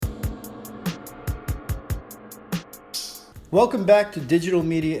Welcome back to Digital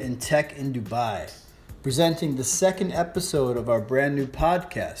Media and Tech in Dubai, presenting the second episode of our brand new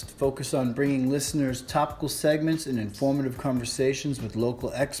podcast focused on bringing listeners topical segments and informative conversations with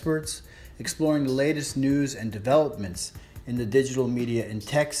local experts, exploring the latest news and developments in the digital media and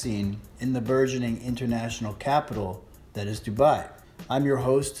tech scene in the burgeoning international capital that is Dubai. I'm your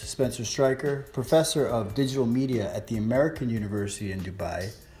host, Spencer Stryker, professor of digital media at the American University in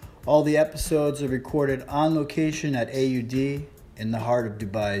Dubai. All the episodes are recorded on location at AUD in the heart of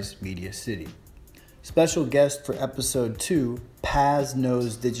Dubai's media city. Special guest for episode 2, Paz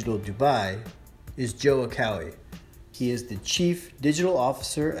Knows Digital Dubai, is Joe Akawi. He is the Chief Digital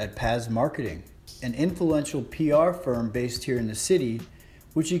Officer at Paz Marketing, an influential PR firm based here in the city,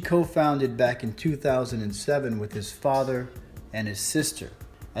 which he co-founded back in 2007 with his father and his sister.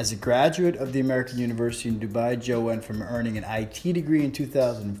 As a graduate of the American University in Dubai, Joe went from earning an IT degree in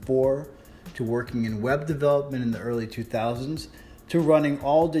 2004 to working in web development in the early 2000s to running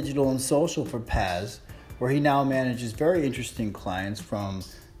all digital and social for Paz, where he now manages very interesting clients from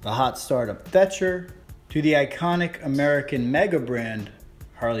the hot startup Fetcher to the iconic American mega brand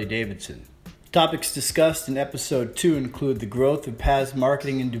Harley Davidson. Topics discussed in episode 2 include the growth of Paz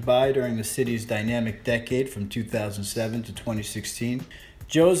Marketing in Dubai during the city's dynamic decade from 2007 to 2016,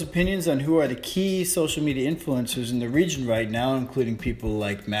 Joe's opinions on who are the key social media influencers in the region right now, including people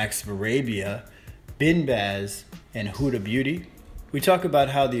like Max of Arabia, Bin Baz, and Huda Beauty. We talk about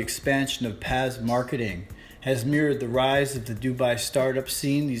how the expansion of Paz Marketing has mirrored the rise of the Dubai startup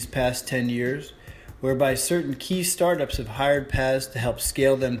scene these past 10 years, whereby certain key startups have hired Paz to help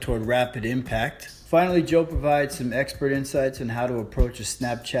scale them toward rapid impact. Finally, Joe provides some expert insights on how to approach a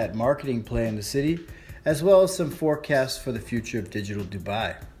Snapchat marketing play in the city, as well as some forecasts for the future of digital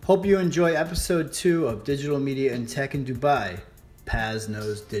Dubai. Hope you enjoy episode 2 of Digital Media and Tech in Dubai, Paz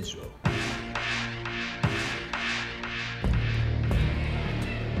Knows Digital.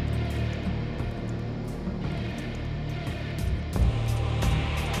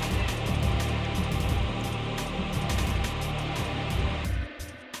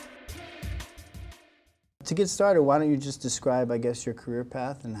 To get started, why don't you just describe, your career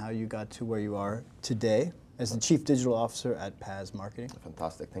path and how you got to where you are today as the Chief Digital Officer at Paz Marketing?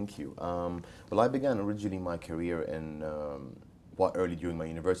 Fantastic, thank you. Well, I began originally my career in early during my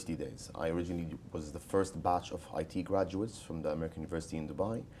university days. I originally was the first batch of IT graduates from the American University in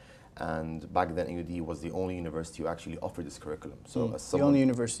Dubai. And back then, AUD was the only university who actually offered this curriculum. So, the only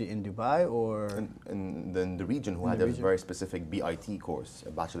university in Dubai, or in the region who had a very specific BIT course,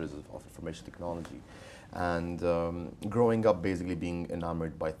 a Bachelor's of Information Technology. And growing up, basically being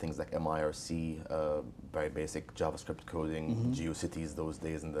enamored by things like MIRC, very basic JavaScript coding, GeoCities those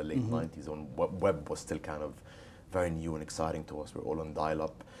days in the late 90s, when web was still kind of very new and exciting to us. We're all on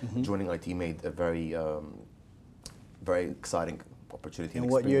dial-up. Joining IT made a very exciting opportunity. And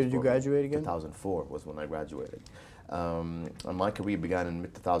what year did you graduate again? 2004 was when I graduated. And my career began in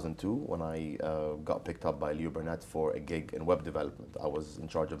mid-2002 when I got picked up by Leo Burnett for a gig in web development. I was in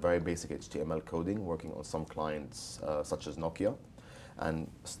charge of very basic HTML coding, working on some clients such as Nokia, and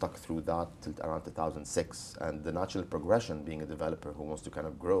stuck through that till around 2006. And the natural progression, being a developer who wants to kind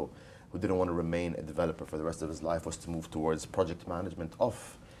of grow, who didn't want to remain a developer for the rest of his life, was to move towards project management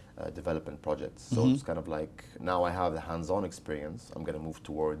of development projects. So it's kind of like, now I have the hands-on experience, I'm going to move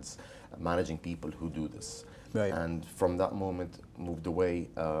towards managing people who do this. Right. And from that moment, moved away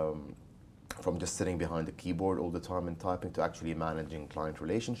from just sitting behind the keyboard all the time and typing to actually managing client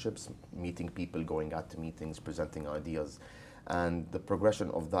relationships, meeting people, going out to meetings, presenting ideas. And the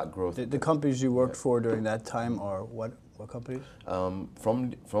progression of that growth. The companies you worked for during that time are what companies?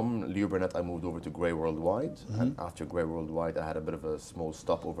 From Leo Burnett, I moved over to Grey Worldwide. And after Grey Worldwide, I had a bit of a small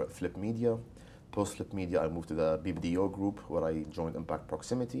stop over at Flip Media. Post Flip Media, I moved to the BBDO group where I joined Impact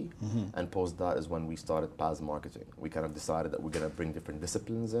Proximity. And post that is when we started Paz Marketing. We kind of decided that we're going to bring different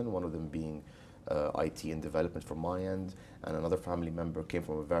disciplines in, one of them being IT and development from my end, and another family member came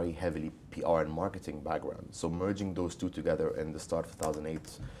from a very heavily PR and marketing background. So merging those two together in the start of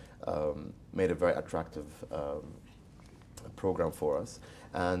 2008 made a very attractive program for us.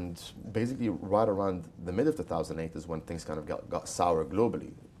 And basically right around the mid of 2008 is when things kind of got sour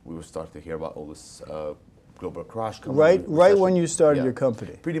globally. We were starting to hear about all this global crash coming. Right when you started your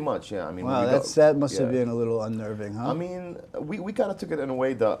company? Pretty much, yeah. I mean, wow, that must have been a little unnerving, huh? I mean, we kind of took it in a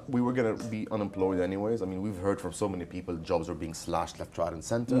way that we were going to be unemployed anyways. I mean, we've heard from so many people jobs are being slashed left, right, and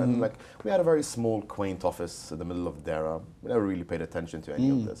center. And like, we had a very small, quaint office in the middle of Dera. We never really paid attention to any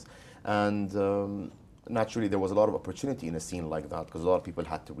of this. And naturally, there was a lot of opportunity in a scene like that because a lot of people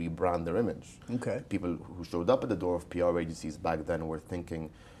had to rebrand their image. Okay. People who showed up at the door of PR agencies back then were thinking,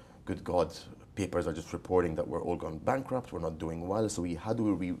 good God, papers are just reporting that we're all gone bankrupt, we're not doing well. So how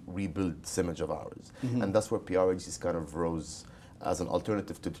do we rebuild this image of ours? And that's where PR agencies kind of rose as an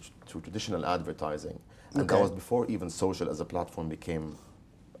alternative to traditional advertising. And that was before even social as a platform became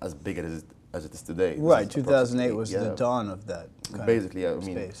as big as it is today. Right, 2008 was the dawn of that kind Basically, of I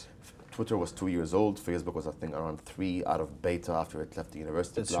mean, space. Twitter was 2 years old. Facebook was, I think, around 3 out of beta after it left the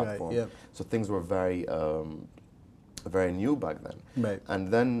university platform. Right, yep. So things were very, very new back then. Right. And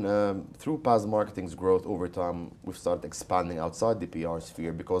then through Paz Marketing's growth over time, we've started expanding outside the PR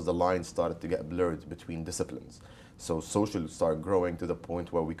sphere because the lines started to get blurred between disciplines. So social started growing to the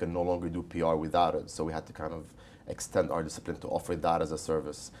point where we can no longer do PR without it. So we had to kind of extend our discipline to offer that as a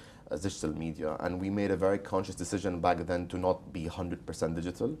service, as digital media. And we made a very conscious decision back then to not be 100%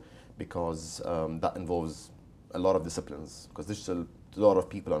 digital, because that involves a lot of disciplines. Because digital, a lot of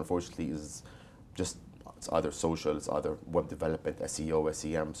people, unfortunately, is just, it's either social, it's either web development, SEO,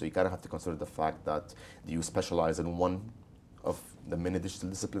 SEM. So you kind of have to consider the fact that do you specialize in one of the many digital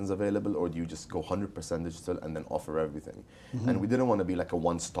disciplines available, or do you just go 100% digital and then offer everything? And we didn't want to be like a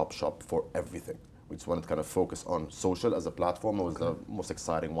one-stop shop for everything. We just wanted to kind of focus on social as a platform. It was the most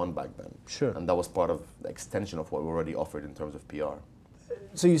exciting one back then. Sure. And that was part of the extension of what we already offered in terms of PR.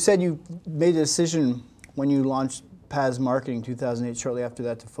 So you said you made a decision when you launched Paz Marketing 2008, shortly after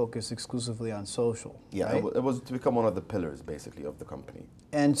that, to focus exclusively on social. Yeah, right? it was to become one of the pillars, basically, of the company.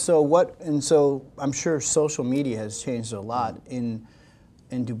 And so I'm sure social media has changed a lot in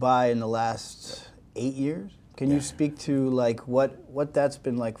Dubai in the last 8 years. Can you speak to like what that's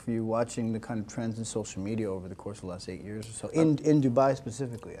been like for you, watching the kind of trends in social media over the course of the last 8 years or so, in Dubai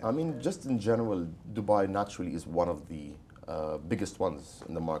specifically? I mean, just in general, Dubai naturally is one of the biggest ones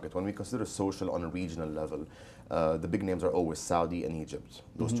in the market. When we consider social on a regional level, the big names are always Saudi and Egypt.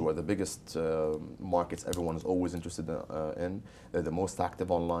 Those two are the biggest markets everyone is always interested in. They're the most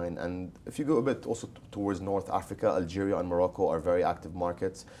active online. And if you go a bit also towards North Africa, Algeria and Morocco are very active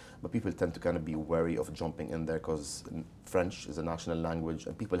markets. But people tend to kind of be wary of jumping in there because French is a national language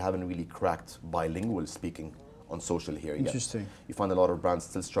and people haven't really cracked bilingual speaking on social here yet. Interesting. You find a lot of brands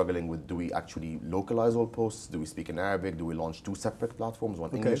still struggling with, do we actually localize all posts? Do we speak in Arabic? Do we launch 2 separate platforms, one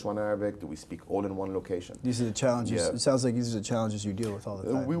English, one Arabic? Do we speak all in one location? These are the challenges. Yeah. It sounds like these are the challenges you deal with all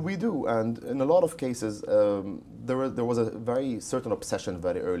the time. We do, and in a lot of cases, there was a very certain obsession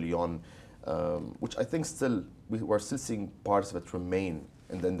very early on, which I think we're still seeing parts of it remain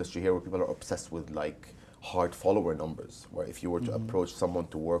in the industry here, where people are obsessed with like hard follower numbers, where if you were to approach someone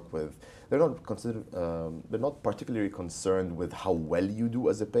to work with, they're not particularly concerned with how well you do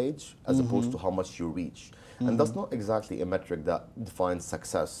as a page, as opposed to how much you reach. And that's not exactly a metric that defines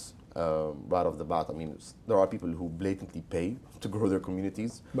success right off the bat. I mean, there are people who blatantly pay to grow their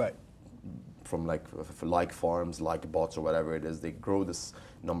communities. Right. From like farms, like bots or whatever it is, they grow this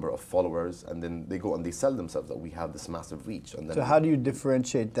number of followers and then they go and they sell themselves that we have this massive reach. And then So how do you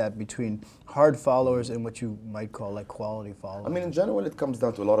differentiate that between hard followers and what you might call like quality followers? I mean, in general, it comes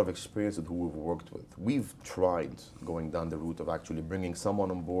down to a lot of experience with who we've worked with. We've tried going down the route of actually bringing someone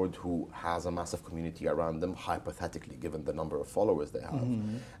on board who has a massive community around them, hypothetically, given the number of followers they have.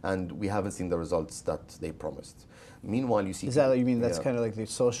 And we haven't seen the results that they promised. Meanwhile, you see... Is that what you mean? That's kind of like the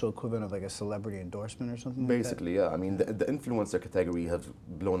social equivalent of like a celebrity endorsement or something Basically, yeah. I mean, the influencer category has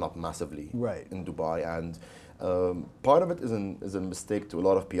blown up massively in Dubai. And part of it is a mistake to a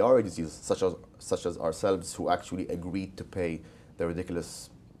lot of PR agencies, such as ourselves, who actually agreed to pay the ridiculous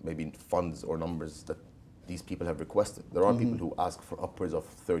maybe funds or numbers that these people have requested. There are people who ask for upwards of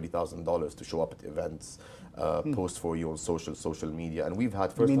 $30,000 to show up at events, post for you on social media, and we've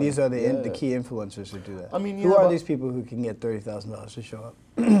had first. I mean, these are the key influencers who do that. I mean, who are these people who can get $30,000 to show up?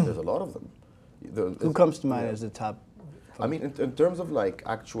 There's a lot of them. Who comes to mind as the top? I mean, in terms of like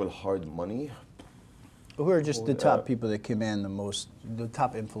actual hard money. Who are just the top people that command the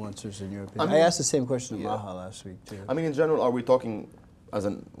top influencers in your opinion? I asked the same question to Maha last week too. I mean, in general, are we talking?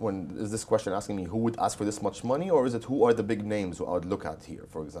 Is this question asking me who would ask for this much money, or is it who are the big names who I would look at here,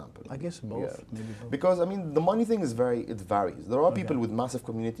 for example? I guess both. Yeah. Maybe both. Because I mean, the money thing is it varies. There are people with massive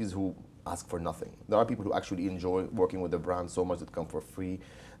communities who ask for nothing. There are people who actually enjoy working with the brand so much that come for free.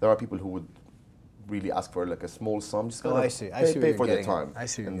 There are people who would really ask for like a small sum, just kind of pay for their time. I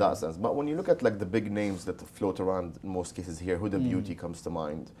see in that sense. But when you look at like the big names that float around in most cases here, Huda Beauty comes to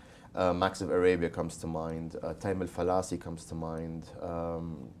mind. Max of Arabia comes to mind. Taim Al Falasi comes to mind.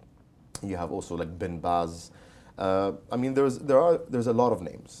 You have also like Bin Baz. I mean, there's a lot of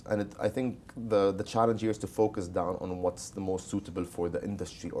names, and I think the challenge here is to focus down on what's the most suitable for the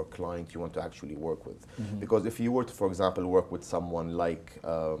industry or client you want to actually work with. Because if you were to, for example, work with someone like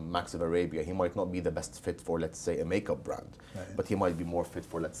Max of Arabia, he might not be the best fit for, let's say, a makeup brand, but he might be more fit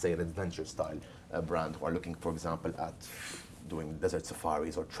for, let's say, an adventure style brand who are looking, for example, at doing desert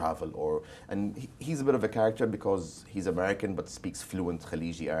safaris or travel, and he's a bit of a character because he's American but speaks fluent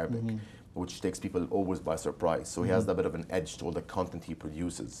Khaliji Arabic, which takes people always by surprise. So he has a bit of an edge to all the content he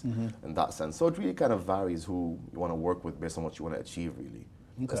produces in that sense. So it really kind of varies who you want to work with based on what you want to achieve, really.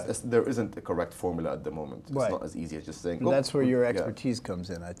 Okay. There isn't a correct formula at the moment. It's not as easy as just saying. And that's where your expertise comes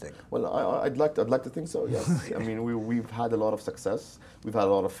in, I think. Well, I'd like to think so. Yes. I mean, we've had a lot of success. We've had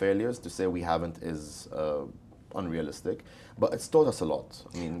a lot of failures. To say we haven't is unrealistic, but it's taught us a lot.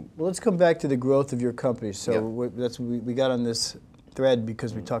 I mean, well, let's come back to the growth of your company. So we got on this thread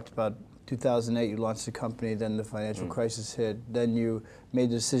because we talked about 2008. You launched the company, then the financial crisis hit. Then you made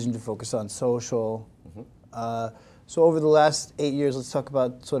the decision to focus on social. So over the last 8 years, let's talk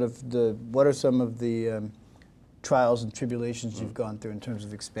about sort of what are some of the trials and tribulations you've gone through in terms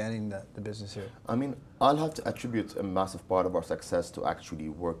of expanding the business here? I mean, I'll have to attribute a massive part of our success to actually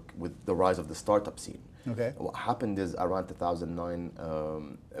work with the rise of the startup scene. Okay. What happened is around 2009,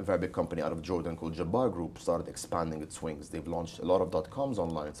 a very big company out of Jordan called Jabbar Group started expanding its wings. They've launched a lot of .coms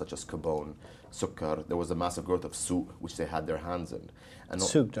online, such as Kabone, Sukkar. There was a massive growth of Souq, which they had their hands in. And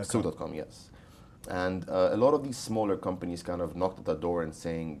Souq.com. Souq.com, yes. And a lot of these smaller companies kind of knocked at the door and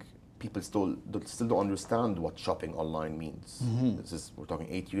saying, people still don't understand what shopping online means. We're talking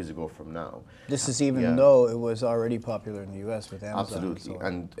 8 years ago from now. This is even though it was already popular in the US with Amazon. Absolutely.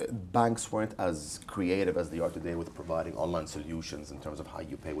 And banks weren't as creative as they are today with providing online solutions in terms of how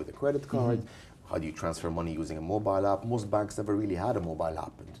you pay with a credit card, how do you transfer money using a mobile app. Most banks never really had a mobile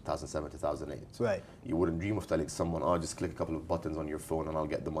app in 2007, 2008. Right. You wouldn't dream of telling someone, oh, just click a couple of buttons on your phone and I'll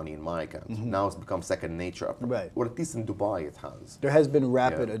get the money in my account. Now it's become second nature. Right. Or at least in Dubai it has. There has been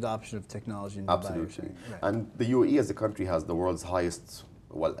rapid adoption of technology in Dubai. Absolutely. Right. And the UAE as a country has the world's highest,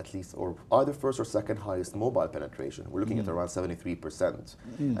 well, at least, or either first or second highest mobile penetration. We're looking at around 73%.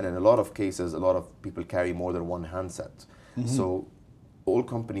 And in a lot of cases, a lot of people carry more than one handset. So all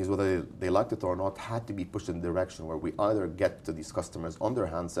companies, whether they liked it or not, had to be pushed in the direction where we either get to these customers on their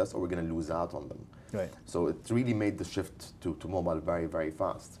handsets or we're going to lose out on them. Right. So it really made the shift to mobile very, very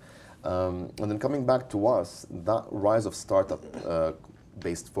fast. And then coming back to us, that rise of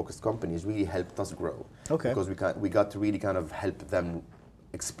startup-based focused companies really helped us grow. Okay. Because we got to really kind of help them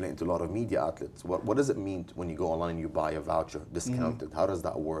explain to a lot of media outlets what does it mean when you go online and you buy a voucher discounted? How does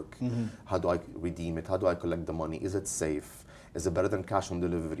that work? How do I redeem it? How do I collect the money? Is it safe? Is it better than cash on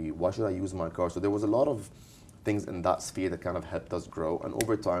delivery? Why should I use my car? So there was a lot of things in that sphere that kind of helped us grow, and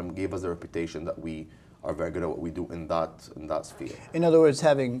over time gave us a reputation that we are very good at what we do in that sphere. In other words,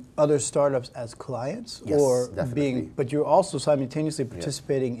 having other startups as clients, Yes, or definitely. but you're also simultaneously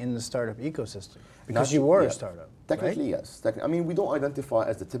participating in the startup ecosystem because you were a startup. Technically, right? yes. I mean, we don't identify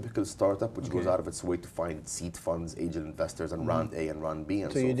as the typical startup which goes out of its way to find seed funds, angel investors, and round A and round B,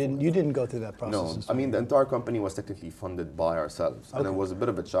 and so you didn't go through that No, process. I mean the entire company was technically funded by ourselves, and it was a bit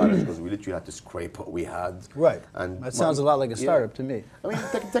of a challenge because we literally had to scrape what we had. Right. And that sounds a lot like a startup to me. I mean,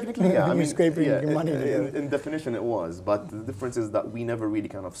 technically, yeah. I mean, scraping your money together. In definition, it was, but the difference is that we never really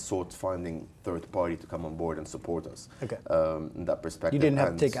kind of sought finding third party to come on board and support us. Okay. In that perspective, You didn't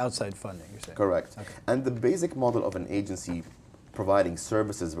have to take outside funding. You're saying. Correct. Okay. And the basic model of an agency providing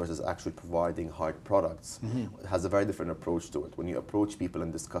services versus actually providing hard products has a very different approach to it. When you approach people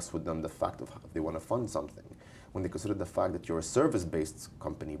and discuss with them the fact of how they want to fund something, when they consider the fact that you're a service-based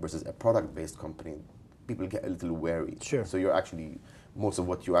company versus a product-based company, people get a little wary. Sure. So you're actually, most of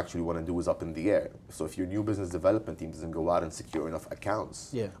what you actually want to do is up in the air. So if your new business development team doesn't go out and secure enough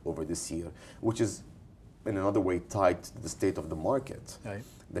accounts over this year, which is in another way tied to the state of the market, Right.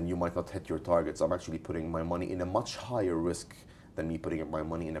 then you might not hit your targets. I'm actually putting my money in a much higher risk than me putting my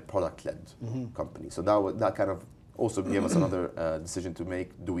money in a product-led company. So that kind of also gave us another decision to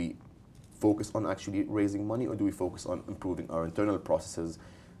make. Do we focus on actually raising money, or do we focus on improving our internal processes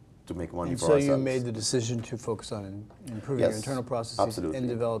to make money for ourselves? So you made the decision to focus on improving your internal processes and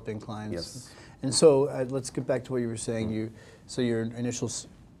developing clients. Yes. And so let's get back to what you were saying. So your initial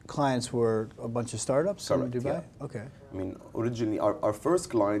clients were a bunch of startups in Dubai? Yeah. Okay. I mean, originally our first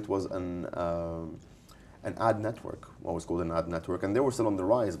client was an ad network, what was called an ad network, and they were still on the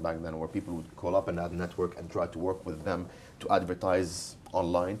rise back then, where people would call up an ad network and try to work with them to advertise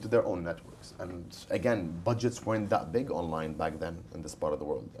online to their own networks. And again, budgets weren't that big online back then in this part of the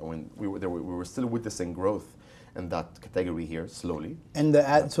world. And when we were still witnessing growth in that category here slowly. And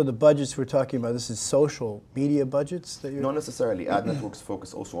so the budgets we're talking about, this is social media budgets that you're... Not necessarily. Ad networks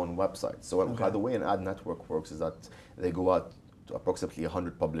focus also on websites. So the way an ad network works is that they go out to approximately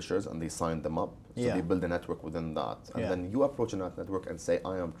 100 publishers and they sign them up. So they build a network within that. And then you approach an ad network and say,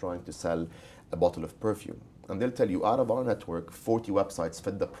 I am trying to sell a bottle of perfume. And they'll tell you, out of our network, 40 websites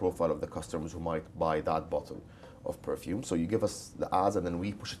fit the profile of the customers who might buy that bottle of perfume. So you give us the ads and then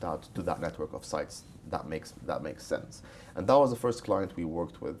we push it out to that network of sites. That makes sense. And that was the first client we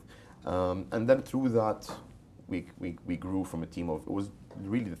worked with. And then through that, we grew from a team of, it was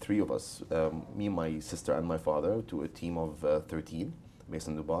really the three of us, me, my sister, and my father, to a team of 13 based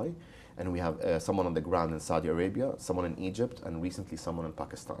in Dubai. And we have someone on the ground in Saudi Arabia, someone in Egypt, and recently someone in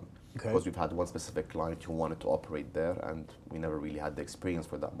Pakistan. Okay. Because we've had one specific client who wanted to operate there, and we never really had the experience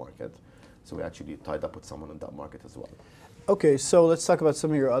for that market. So we actually tied up with someone in that market as well. Okay, so let's talk about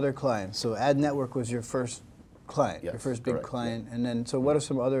some of your other clients. So Ad Network was your first client, your first big client, and then so what are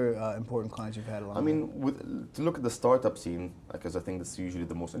some other important clients you've had along the way? To look at the startup scene, because I think that's usually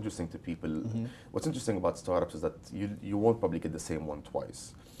the most interesting to people. What's interesting about startups is that you won't probably get the same one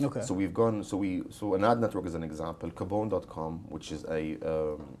twice. Okay. So we've gone. So an ad network is an example. Kabone.com, which is a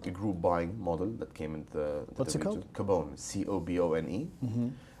group buying model that came into the What's it called? Kabone, COBONE,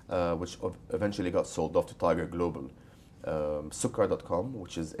 which eventually got sold off to Tiger Global. Sukkar.com,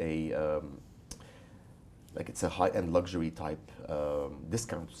 which is it's a high-end luxury type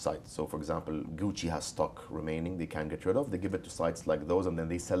discount site. So for example, Gucci has stock remaining they can't get rid of. They give it to sites like those and then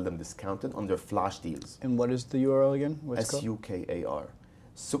they sell them discounted under flash deals. And what is the URL again? SUKAR.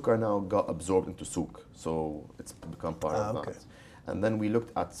 Sukkar now got absorbed into Souk, so it's become part of that. And then we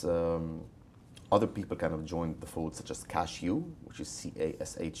looked at other people kind of joined the fold, such as Cashu, which is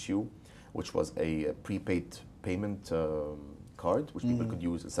CASHU, which was a prepaid payment card, which people could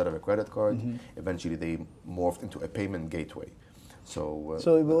use instead of a credit card. Eventually, they morphed into a payment gateway. So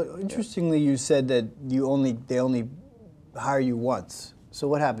interestingly, you said that they only hire you once. So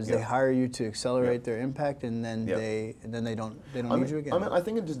what happens? They hire you to accelerate their impact, and then they don't need you again. I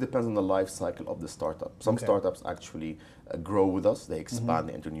think it just depends on the life cycle of the startup. Some startups actually grow with us; they expand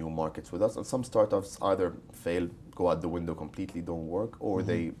into new markets with us, and some startups either fail, go out the window completely, don't work, or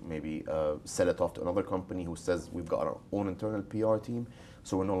they maybe sell it off to another company who says we've got our own internal PR team,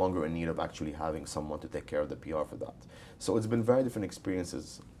 so we're no longer in need of actually having someone to take care of the PR for that. So it's been very different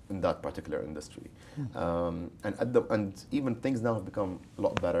experiences in that particular industry. And even things now have become a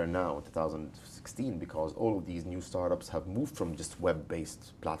lot better now in 2016 because all of these new startups have moved from just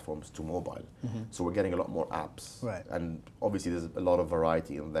web-based platforms to mobile. So we're getting a lot more apps. Right. And obviously there's a lot of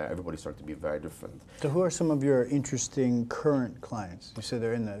variety in there. Everybody's starting to be very different. So who are some of your interesting current clients? You said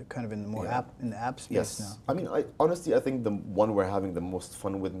they're in the kind of in the more app space now. I mean, honestly, I think the one we're having the most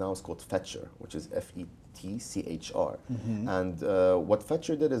fun with now is called Fetchr, which is FETCHR. And what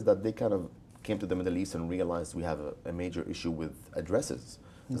Fetchr did is that they kind of came to the Middle East and realized we have a major issue with addresses.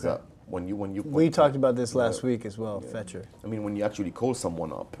 Is that when you we talked about this last week as well, Fetchr. I mean, when you actually call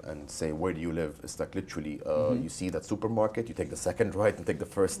someone up and say, where do you live? It's like literally, you see that supermarket, you take the second right and take the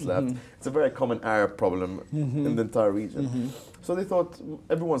first left. It's a very common Arab problem in the entire region. So they thought,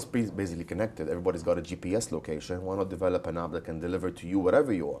 everyone's basically connected. Everybody's got a GPS location. Why not develop an app that can deliver to you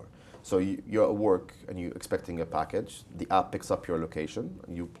wherever you are? So you're at work and you're expecting a package. The app picks up your location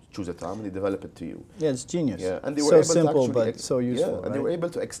and you choose a time and they develop it to you. Yeah, it's genius. Yeah, and they were so able simple to but so useful. Yeah, and they were able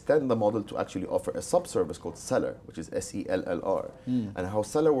to extend the model to actually offer a sub-service called Seller, which is SELLR. And how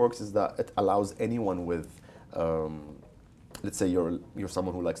Seller works is that it allows anyone with, let's say you're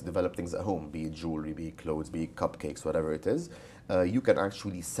someone who likes to develop things at home, be it jewelry, be it clothes, be it cupcakes, whatever it is. You can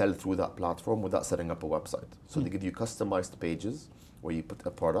actually sell through that platform without setting up a website. So they give you customized pages where you put a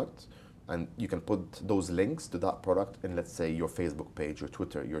product and you can put those links to that product in, let's say, your Facebook page, your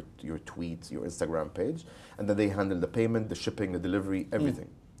Twitter, your tweets, your Instagram page, and then they handle the payment, the shipping, the delivery, everything.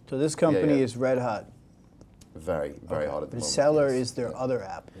 So this company is red hot. Very, very hot at the moment. The Seller is their other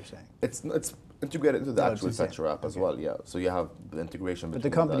app, you're saying? It's integrated into the actual Fetchr app as well, yeah. So you have the integration between But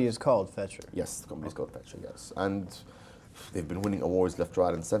the company is called Fetchr. Yes, the company is called Fetchr, yes. And they've been winning awards left,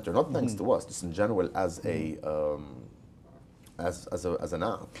 right, and center, not thanks to us, just in general as a as an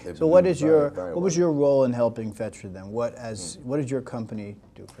app. So what was your role in helping Fetchr then? What did your company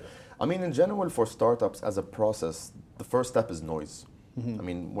do for them? I mean, in general, for startups as a process, the first step is noise. I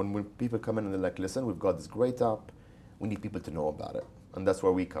mean, when people come in and they're like, listen, we've got this great app, we need people to know about it. And that's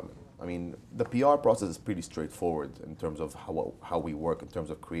where we come in. I mean, the PR process is pretty straightforward in terms of how we work, in terms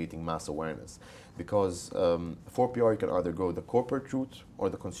of creating mass awareness. Because for PR, you can either go the corporate route or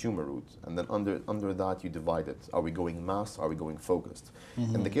the consumer route, and then under that you divide it. Are we going mass? Are we going focused?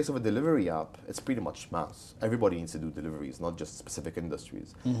 In the case of a delivery app, it's pretty much mass. Everybody needs to do deliveries, not just specific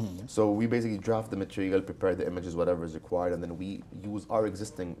industries. So we basically draft the material, prepare the images, whatever is required, and then we use our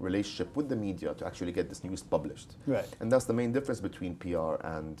existing relationship with the media to actually get this news published. Right. And that's the main difference between PR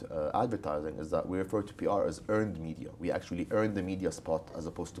and advertising, is that we refer to PR as earned media. We actually earn the media spot as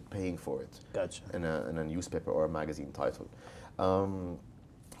opposed to paying for it. Gotcha. In a newspaper or a magazine title.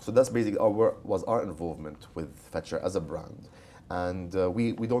 So that's basically our involvement with Fetcher as a brand. And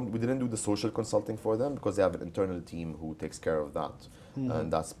we didn't do the social consulting for them because they have an internal team who takes care of that.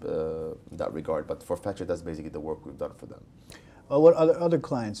 And that's that regard. But for Fetcher, that's basically the work we've done for them. What other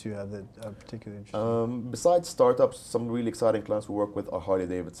clients you have that are particularly interesting? Besides startups, some really exciting clients we work with are Harley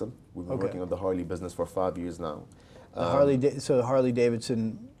Davidson. We've been working on the Harley business for 5 years now. So Harley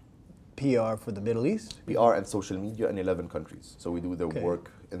Davidson PR for the Middle East? PR and social media in 11 countries. So we do the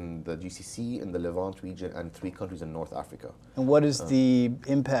work in the GCC, in the Levant region, and 3 countries in North Africa. And what is the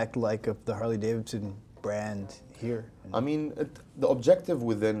impact like of the Harley Davidson brand here? I mean, the objective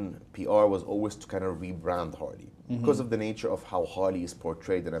within PR was always to kind of rebrand Harley. Because of the nature of how Harley is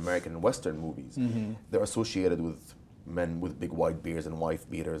portrayed in American and Western movies, they're associated with men with big white beards and wife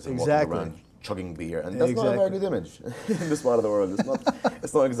beaters and walking around chugging beer, and that's not a very good image in this part of the world.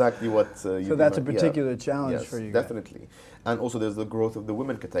 It's not exactly what. So that's a particular challenge for you. Definitely, and also there's the growth of the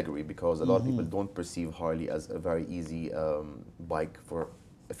women category because a lot of people don't perceive Harley as a very easy bike for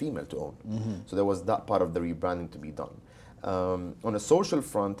a female to own. So there was that part of the rebranding to be done. On a social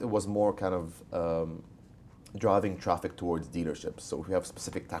front, it was more kind of driving traffic towards dealerships. So we have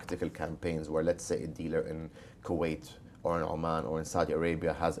specific tactical campaigns where, let's say, a dealer in Kuwait or in Oman or in Saudi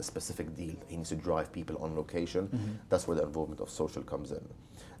Arabia has a specific deal. He needs to drive people on location. That's where the involvement of social comes in.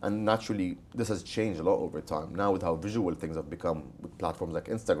 And naturally, this has changed a lot over time. Now with how visual things have become with platforms like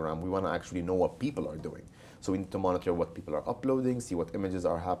Instagram, we want to actually know what people are doing. So we need to monitor what people are uploading, see what images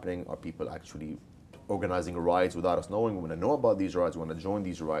are happening. Are people actually organizing rides without us knowing? We want to know about these rides, we want to join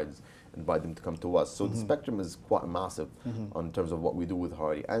these rides, invite them to come to us. So the spectrum is quite massive in terms of what we do with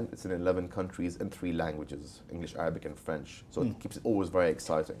Harley. And it's in 11 countries in 3 languages, English, Arabic, and French. So it keeps it always very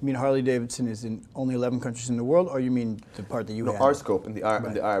exciting. You mean Harley Davidson is in only 11 countries in the world, or you mean the part that you have? No, our scope in the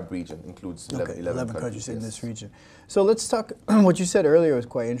Arab region includes 11 countries in yes. this region. So let's talk, what you said earlier was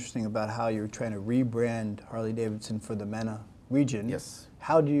quite interesting about how you're trying to rebrand Harley Davidson for the MENA region. Yes.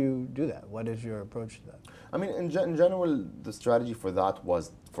 How do you do that? What is your approach to that? I mean, in general, the strategy for that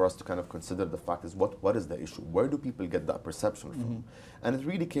was for us to kind of consider the fact is what is the issue? Where do people get that perception from? And it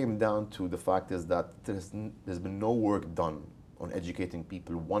really came down to the fact is that there's been no work done on educating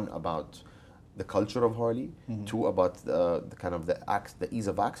people, one, about the culture of Harley, 2, about the kind of the ease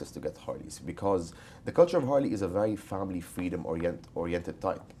of access to get Harleys, because the culture of Harley is a very family freedom oriented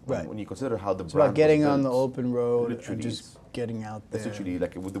type. Right. When you consider how the It's brand about getting was built, on the open road literally and just getting out there. it's literally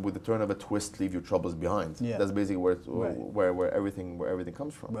like with the turn of a twist, leave your troubles behind. Yeah. That's basically where everything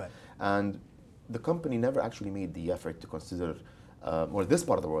comes from. Right. And the company never actually made the effort to consider, or this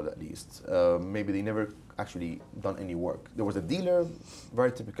part of the world at least, maybe they never actually done any work. There was a dealer,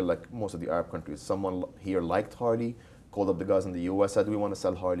 very typical like most of the Arab countries. Someone here liked Harley, called up the guys in the US, said we want to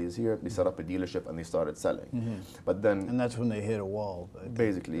sell Harleys here. They set up a dealership and they started selling. But then, and that's when they hit a wall.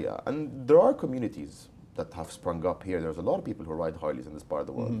 basically, yeah. And there are communities that have sprung up here. There's a lot of people who ride Harleys in this part of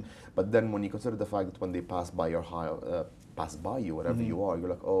the world. But then when you consider the fact that when they pass by you, wherever you are, you're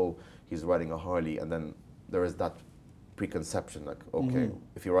like, oh, he's riding a Harley. And then there is that preconception, like, okay,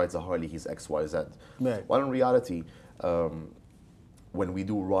 if he rides a Harley, he's X, Y, Z. Right. While in reality, when we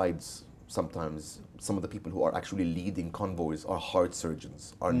do rides, sometimes some of the people who are actually leading convoys are heart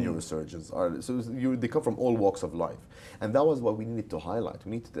surgeons, are neurosurgeons, they come from all walks of life. And that was what we needed to highlight.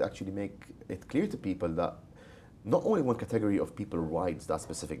 We needed to actually make it clear to people that not only one category of people rides that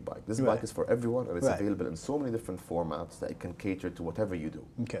specific bike. This bike is for everyone, and it's available in so many different formats that it can cater to whatever you do.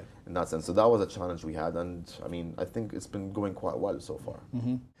 Okay. In that sense. So that was a challenge we had, and I mean, I think it's been going quite well so far.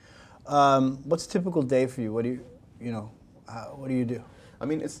 What's a typical day for you? What do what do you do? I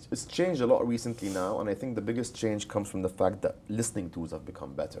mean, it's changed a lot recently now, and I think the biggest change comes from the fact that listening tools have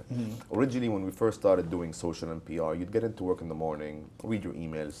become better. Originally, when we first started doing social and PR, you'd get into work in the morning, read your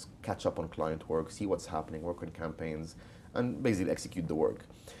emails, catch up on client work, see what's happening, work on campaigns, and basically execute the work.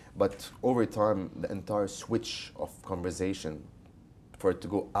 But over time, the entire switch of conversation for it to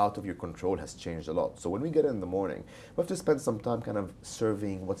go out of your control has changed a lot. So when we get in the morning, we have to spend some time kind of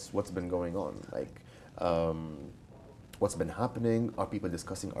surveying what's been going on. Like, what's been happening, are people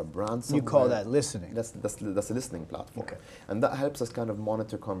discussing our brand somewhere? You call that listening. That's a listening platform. Okay. And that helps us kind of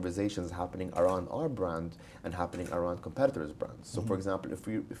monitor conversations happening around our brand and happening around competitors' brands. So for example, if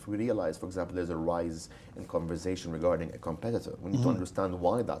we realize, for example, there's a rise in conversation regarding a competitor, we need to understand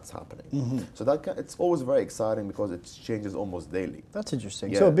why that's happening. So it's always very exciting because it changes almost daily. That's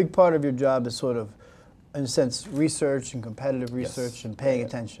interesting. Yeah. So a big part of your job is sort of, in a sense, research and competitive research and paying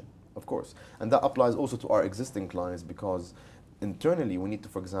attention. Of course. And that applies also to our existing clients because internally we need to,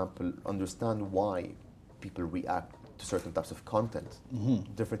 for example, understand why people react to certain types of content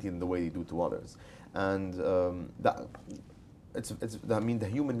differently than the way they do to others. And I mean, the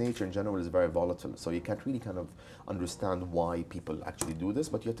human nature in general is very volatile, so you can't really kind of understand why people actually do this,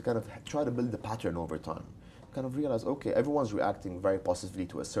 but you have to kind of try to build the pattern over time. Kind of realize, okay, everyone's reacting very positively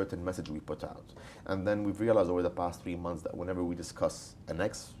to a certain message we put out. And then we've realized over the past 3 months that whenever we discuss an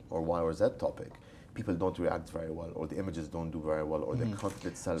X or Y or Z topic, people don't react very well, or the images don't do very well, or the content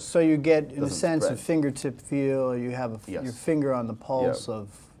itself. So you get, in a sense, spread. a fingertip feel, you have Yes. your finger on the pulse of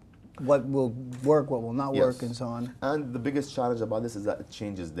what will work, what will not work, and so on. And the biggest challenge about this is that it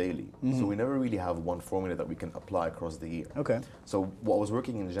changes daily. So we never really have one formula that we can apply across the year. Okay. So what was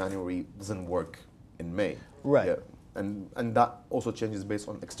working in January doesn't work in May. Right. Yeah. And that also changes based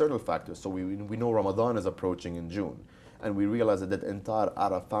on external factors. So we know Ramadan is approaching in June. And we realize that the entire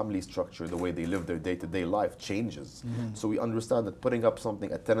Arab family structure, the way they live their day-to-day life, changes. So we understand that putting up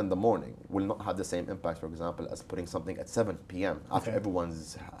something at 10 in the morning will not have the same impact, for example, as putting something at 7 p.m. after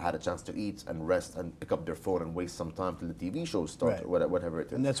everyone's had a chance to eat and rest and pick up their phone and waste some time till the TV shows start, or whatever it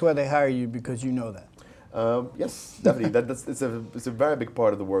is. And that's why they hire you, because you know that. Yes, definitely. It's a very big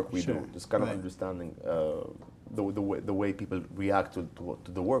part of the work we Sure. do. Just kind of understanding the way people react to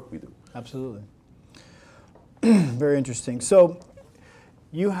the work we do. Absolutely. Very interesting. So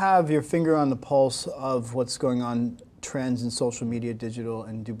you have your finger on the pulse of what's going on, trends in social media, digital,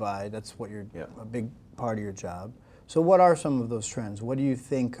 in Dubai. That's what a big part of your job. So what are some of those trends? What do you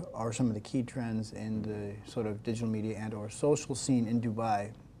think are some of the key trends in the sort of digital media and or social scene in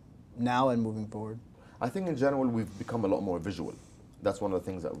Dubai now and moving forward? I think in general we've become a lot more visual. That's one of the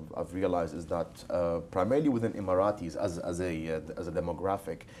things that I've realized is that primarily within Emiratis as a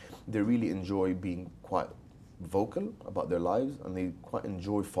demographic, they really enjoy being quite vocal about their lives, and they quite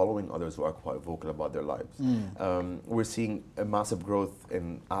enjoy following others who are quite vocal about their lives. We're seeing a massive growth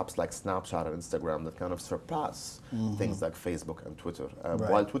in apps like Snapchat and Instagram that kind of surpass things like Facebook and Twitter.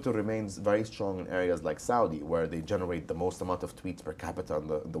 While Twitter remains very strong in areas like Saudi, where they generate the most amount of tweets per capita in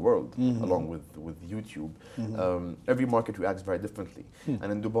the world, along with YouTube, every market reacts very differently.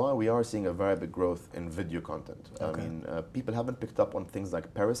 And in Dubai, we are seeing a very big growth in video content. I mean, people haven't picked up on things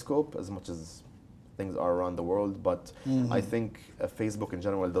like Periscope as much as things are around the world, but I think Facebook in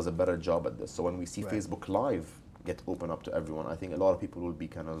general does a better job at this. So when we see Facebook Live get open up to everyone, I think a lot of people will be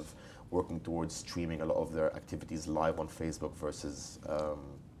kind of working towards streaming a lot of their activities live on Facebook versus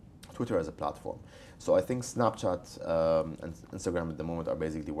Twitter as a platform. So I think Snapchat and Instagram at the moment are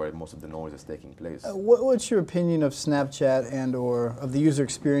basically where most of the noise is taking place. What's your opinion of Snapchat and or of the user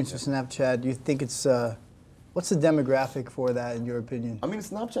experience of Snapchat? Do you think it's what's the demographic for that, in your opinion? I mean,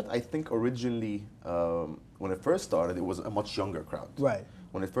 Snapchat, I think originally, when it first started, it was a much younger crowd. Right.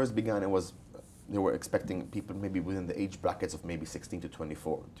 When it first began, they were expecting people maybe within the age brackets of maybe 16 to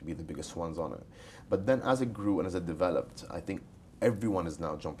 24 to be the biggest ones on it. But then as it grew and as it developed, I think everyone is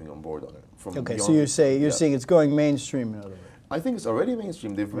now jumping on board on it. Okay, so you're saying it's going mainstream, in other words. I think it's already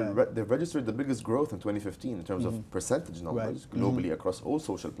mainstream. They've registered the biggest growth in 2015 in terms of percentage numbers globally across all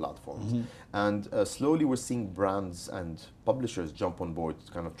social platforms. And slowly we're seeing brands and publishers jump on board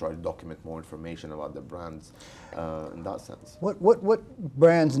to kind of try to document more information about their brands in that sense. What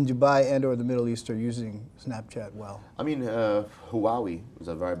brands in Dubai and or the Middle East are using Snapchat well? I mean, Huawei is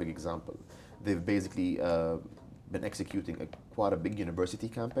a very big example. They've basically been executing quite a big university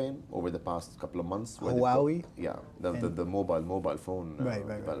campaign over the past couple of months. Huawei? The mobile phone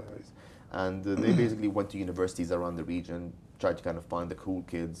developers. And they basically went to universities around the region, tried to kind of find the cool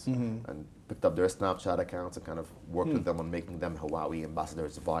kids, and picked up their Snapchat accounts and kind of worked with them on making them Huawei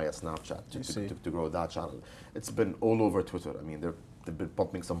ambassadors via Snapchat to grow that channel. It's been all over Twitter. I mean, they've been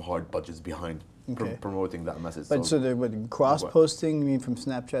pumping some hard budgets behind promoting that message. But so they're cross-posting, you mean from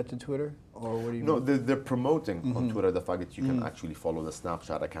Snapchat to Twitter? Or what do you mean? They're promoting on Twitter the fact that you can actually follow the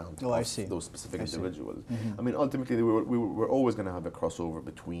Snapchat account of those specific individuals. I mean, ultimately, we're always going to have a crossover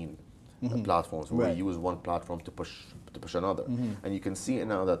between platforms where we use one platform to push another. And you can see it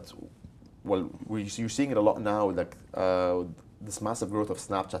now that, well, you're seeing it a lot now, like this massive growth of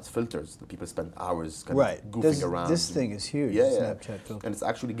Snapchat filters that people spend hours goofing around. This thing is huge, Snapchat filter. And it's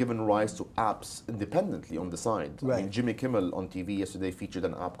actually given rise to apps independently on the side. Right. I mean, Jimmy Kimmel on TV yesterday featured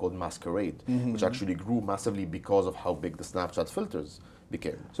an app called Masquerade, which actually grew massively because of how big the Snapchat filters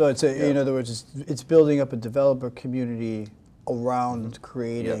became. So it's in other words, it's building up a developer community around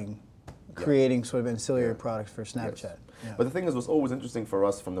creating sort of ancillary products for Snapchat. Yes. Yeah. But the thing is, what's always interesting for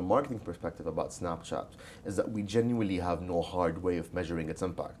us from the marketing perspective about Snapchat is that we genuinely have no hard way of measuring its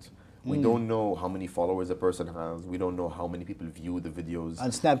impact. We don't know how many followers a person has. We don't know how many people view the videos.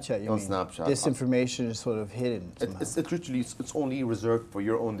 On Snapchat, you mean? On Snapchat. This information is sort of hidden It's literally, it's only reserved for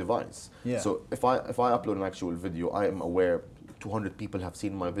your own device. Yeah. So if I upload an actual video, I am aware 200 people have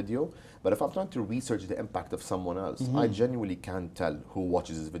seen my video. But if I'm trying to research the impact of someone else, I genuinely can't tell who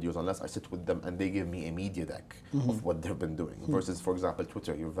watches his videos unless I sit with them and they give me a media deck of what they've been doing. Versus, for example,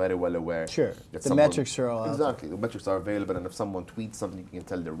 Twitter, you're very well aware. Sure, that the metrics are all out exactly, the metrics are available, and if someone tweets something, you can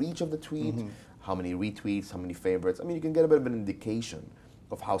tell the reach of the tweet, how many retweets, how many favorites. I mean, you can get a bit of an indication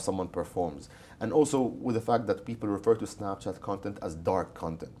of how someone performs. And also with the fact that people refer to Snapchat content as dark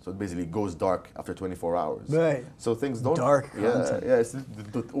content. So it basically goes dark after 24 hours. Right. So things don't... Dark content. Yeah, it's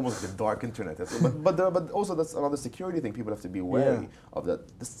almost the dark internet. But also that's another security thing people have to be wary of, that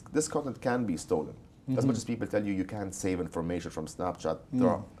this content can be stolen. As much as people tell you can't save information from Snapchat, there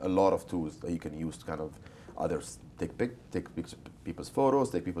are a lot of tools that you can use to kind of take people's photos,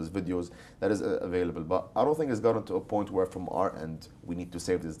 take people's videos. That is available. But I don't think it's gotten to a point where from our end we need to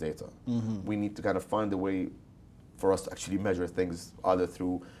save this data. We need to kind of find a way for us to actually measure things, either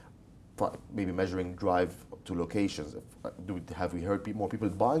through maybe measuring drive to locations. Have we heard more people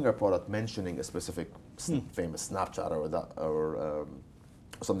buying our product mentioning a specific famous Snapchat or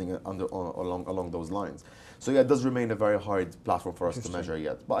something along those lines? So yeah, it does remain a very hard platform for us to measure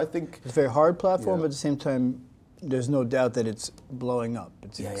yet. But I think it's a very hard platform, but at the same time, there's no doubt that it's blowing up.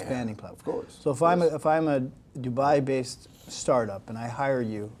 It's an expanding platform. Of course. So if I'm a Dubai-based startup and I hire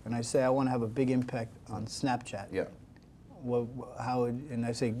you and I say I want to have a big impact on Snapchat, and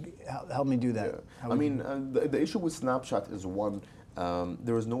I say help me do that. Yeah. I mean, the issue with Snapchat is one,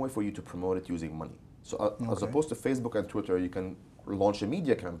 there is no way for you to promote it using money. So as opposed to Facebook and Twitter, you can launch a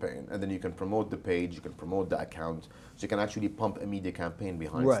media campaign and then you can promote the page, you can promote the account, so you can actually pump a media campaign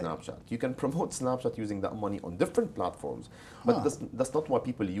behind Snapchat. You can promote Snapchat using that money on different platforms, but that's not why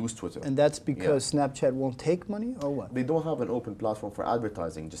people use Twitter. And that's because Snapchat won't take money, or what? They don't have an open platform for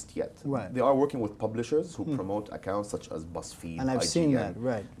advertising just yet. Right. They are working with publishers who promote accounts such as BuzzFeed, and I've IGN. seen that,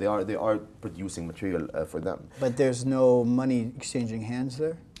 right. They are producing material for them. But there's no money exchanging hands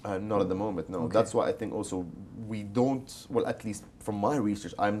there? Not at the moment, no. Okay. That's why I think also we don't, well, at least from my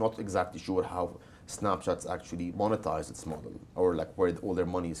research, I'm not exactly sure how Snapchat's actually monetized its model, or like where all their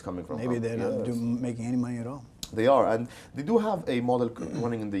money is coming from. Maybe they're not making any money at all. They are, and they do have a model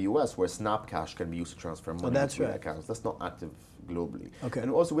running in the US where Snapcash can be used to transfer money between accounts. That's not active globally. Okay.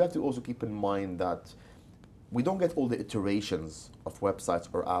 And also we have to also keep in mind that we don't get all the iterations of websites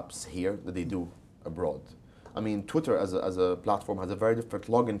or apps here that they do abroad. I mean, Twitter as a platform has a very different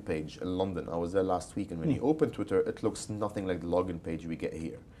login page in London. I was there last week, and when you open Twitter, it looks nothing like the login page we get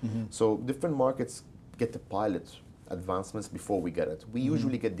here. So different markets get to pilot advancements before we get it. We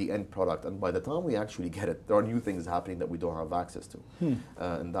usually get the end product, and by the time we actually get it, there are new things happening that we don't have access to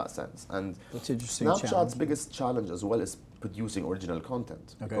in that sense. And that's interesting. Snapchat's biggest challenge as well is producing original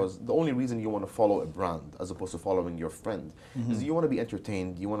content, because the only reason you want to follow a brand as opposed to following your friend is you want to be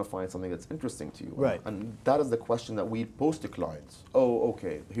entertained, you want to find something that's interesting to you. Right. And that is the question that we pose to clients. Oh,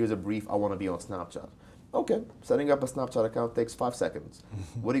 okay, here's a brief, I want to be on Snapchat. Okay, setting up a Snapchat account takes 5 seconds.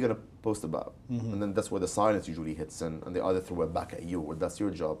 What are you going to post about? And then that's where the silence usually hits in, and they either throw it back at you, or that's your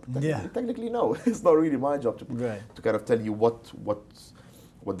job. Technically, no, it's not really my job to kind of tell you what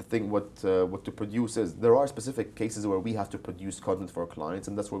to produce is. There are specific cases where we have to produce content for our clients,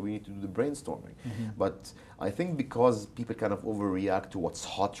 and that's where we need to do the brainstorming. But I think because people kind of overreact to what's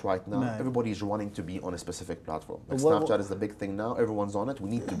hot right now, everybody's running to be on a specific platform. Like Snapchat is the big thing now, everyone's on it, we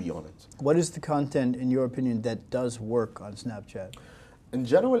need to be on it. What is the content, in your opinion, that does work on Snapchat? In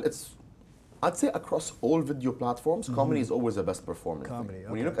general, I'd say across all video platforms, comedy is always the best performing thing. Okay.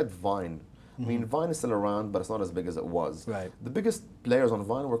 When you look at Vine, I mean, Vine is still around, but it's not as big as it was. Right. The biggest players on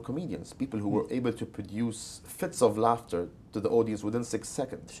Vine were comedians, people who were able to produce fits of laughter to the audience within 6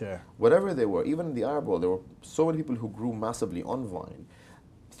 seconds. Sure. Whatever they were, even in the Arab world, there were so many people who grew massively on Vine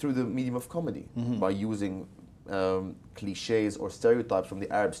through the medium of comedy, by using cliches or stereotypes from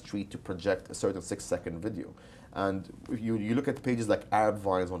the Arab street to project a certain 6-second video. And if you look at pages like Arab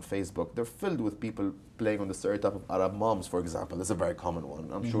Vines on Facebook, they're filled with people playing on the stereotype of Arab moms, for example. That's a very common one.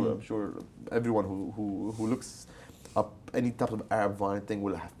 I'm sure everyone who looks up any type of Arab Vine thing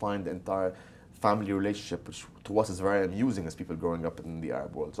will find the entire family relationship, which to us is very amusing as people growing up in the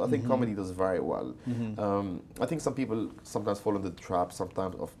Arab world. So I think comedy does very well. I think some people sometimes fall into the trap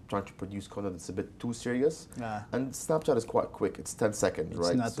sometimes of trying to produce content that's a bit too serious. And Snapchat is quite quick. It's 10 seconds,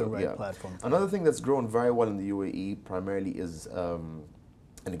 right? It's not the right platform. Another thing that's grown very well in the UAE primarily is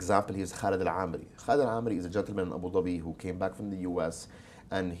an example here is Khalid Al-Amri. Khalid Al-Amri is a gentleman in Abu Dhabi who came back from the US,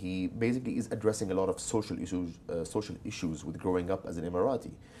 and he basically is addressing a lot of social issues with growing up as an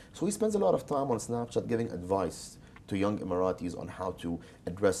Emirati. So he spends a lot of time on Snapchat giving advice to young Emiratis on how to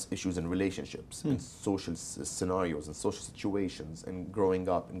address issues in relationships, in social scenarios, and social situations, and growing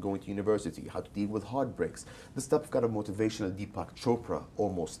up and going to university, how to deal with heartbreaks. This type of kind of motivational Deepak Chopra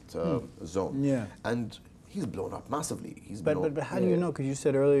almost zone. Yeah. And he's blown up massively. But how do you know? Because you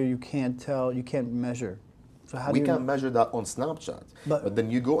said earlier you can't measure. So how do you can't measure that on Snapchat. But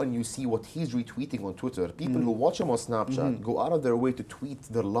then you go and you see what he's retweeting on Twitter. People who watch him on Snapchat go out of their way to tweet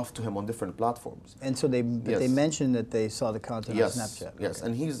their love to him on different platforms. And so they mentioned that they saw the content on Snapchat. Yes,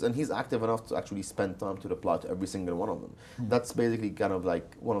 and he's active enough to actually spend time to reply to every single one of them. That's basically kind of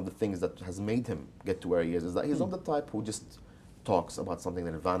like one of the things that has made him get to where he is that he's not the type who just talks about something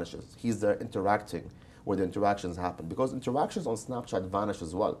and it vanishes. He's there interacting where the interactions happen, because interactions on Snapchat vanish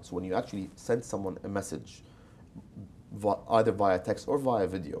as well. So when you actually send someone a message, either via text or via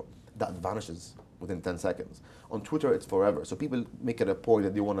video, that vanishes within 10 seconds. On Twitter, it's forever. So people make it a point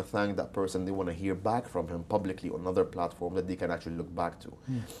that they want to thank that person, they want to hear back from him publicly on another platform that they can actually look back to.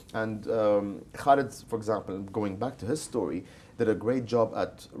 And Khalid, for example, going back to his story, did a great job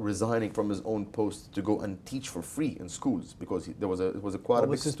at resigning from his own post to go and teach for free in schools, because it was a quite a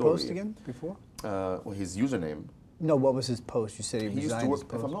big story. What was his post again before? His username. No, what was his post? You said he resigned used to work, his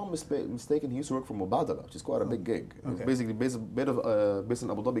post. if I'm not mistaken, he used to work for Mubadala, which is quite a big gig. Okay. Basically based in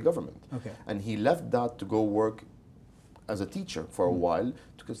Abu Dhabi government. Okay. And he left that to go work as a teacher for a while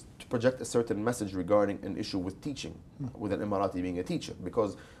to project a certain message regarding an issue with teaching, with an Emirati being a teacher.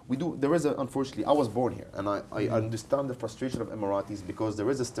 Because unfortunately, I was born here, and I understand the frustration of Emiratis, because there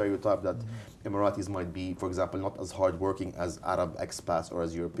is a stereotype that Emiratis might be, for example, not as hardworking as Arab expats or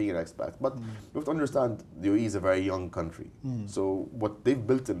as European expats. But you have to understand, the UAE is a very young country. So what they've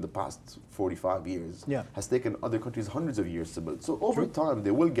built in the past 45 years has taken other countries hundreds of years to build. So over time,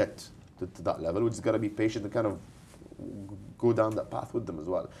 they will get to that level. We just got to be patient and kind of go down that path with them as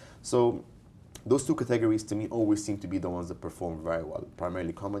well. So those two categories to me always seem to be the ones that perform very well.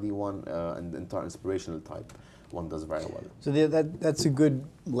 Primarily comedy one, and the entire inspirational type one does very well. So that's a good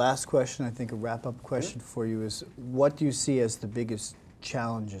last question. I think a wrap-up question for you is, what do you see as the biggest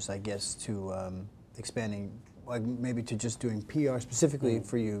challenges, I guess, to expanding, like maybe to just doing PR specifically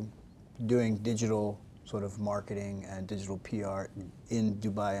for you, doing digital sort of marketing and digital PR in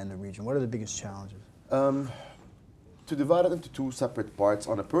Dubai and the region? What are the biggest challenges? To divide it into two separate parts,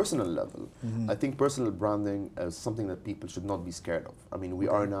 on a personal level, I think personal branding is something that people should not be scared of. I mean, we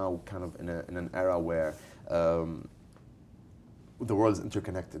are now kind of in an era where the world is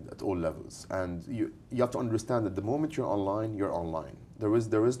interconnected at all levels, and you have to understand that the moment you're online, you're online. There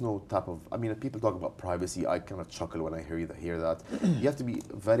is no type of, I mean, people talk about privacy, I kind of chuckle when I hear that. You have to be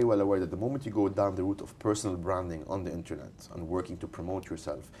very well aware that the moment you go down the route of personal branding on the internet and working to promote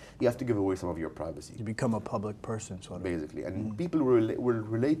yourself, you have to give away some of your privacy. You become a public person, sort of. Basically, and people will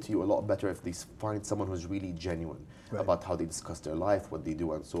relate to you a lot better if they find someone who's really genuine about how they discuss their life, what they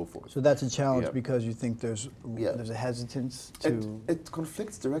do, and so forth. So that's a challenge because you think there's a hesitance to... It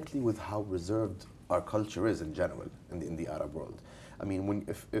conflicts directly with how reserved our culture is in general in the Arab world. I mean,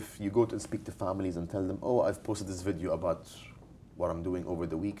 if you go to speak to families and tell them, oh, I've posted this video about what I'm doing over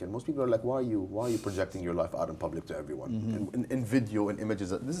the weekend, most people are like, why are you projecting your life out in public to everyone? In video and images.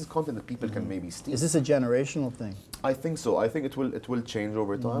 This is content that people can maybe steal. Is this a generational thing? I think so. I think it will change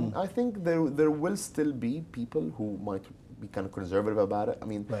over time. I think there will still be people who might be kind of conservative about it. I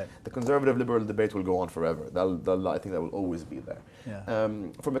mean, the conservative liberal debate will go on forever. I think that will always be there. Yeah.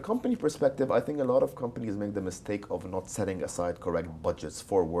 From a company perspective, I think a lot of companies make the mistake of not setting aside correct budgets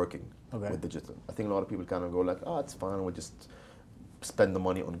for working with digital. I think a lot of people kind of go like, oh, it's fine, we'll just spend the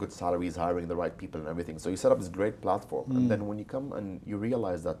money on good salaries, hiring the right people and everything. So you set up this great platform, and then when you come and you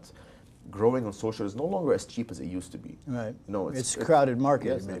realize that growing on social is no longer as cheap as it used to be. Right. No, it's a crowded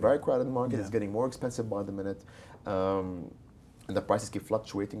market. Yes, a very crowded market. It's getting more expensive by the minute, and the prices keep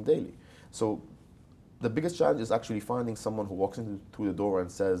fluctuating daily. So the biggest challenge is actually finding someone who walks through the door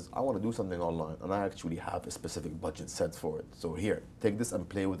and says, I want to do something online, and I actually have a specific budget set for it. So here, take this and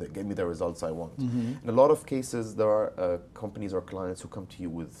play with it. Get me the results I want. In a lot of cases, there are companies or clients who come to you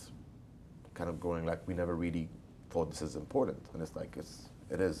with kind of going like, we never really thought this is important. And it's like,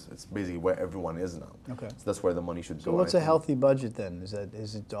 It is. It's basically where everyone is now. Okay. So that's where the money should So go. what's I a think. healthy budget then? Is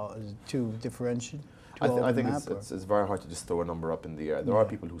it too differentiated? I think it's very hard to just throw a number up in the air. There are Yeah.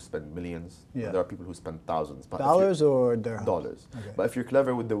 people who spend millions. Yeah. There are people who spend thousands. But if Dollars or dirhams? dollars. Okay. But if you're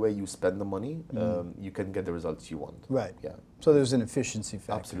clever with the way you spend the money, you can get the results you want. Right. Yeah. So there's an efficiency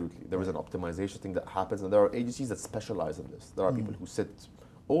factor. Absolutely. There is an optimization thing that happens, and there are agencies that specialize in this. There are people who sit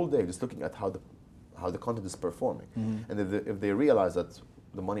all day just looking at how the content is performing. And if they realize that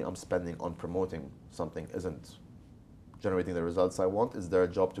the money I'm spending on promoting something isn't generating the results I want, it's their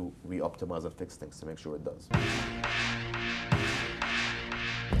job to re-optimize and fix things to make sure it does.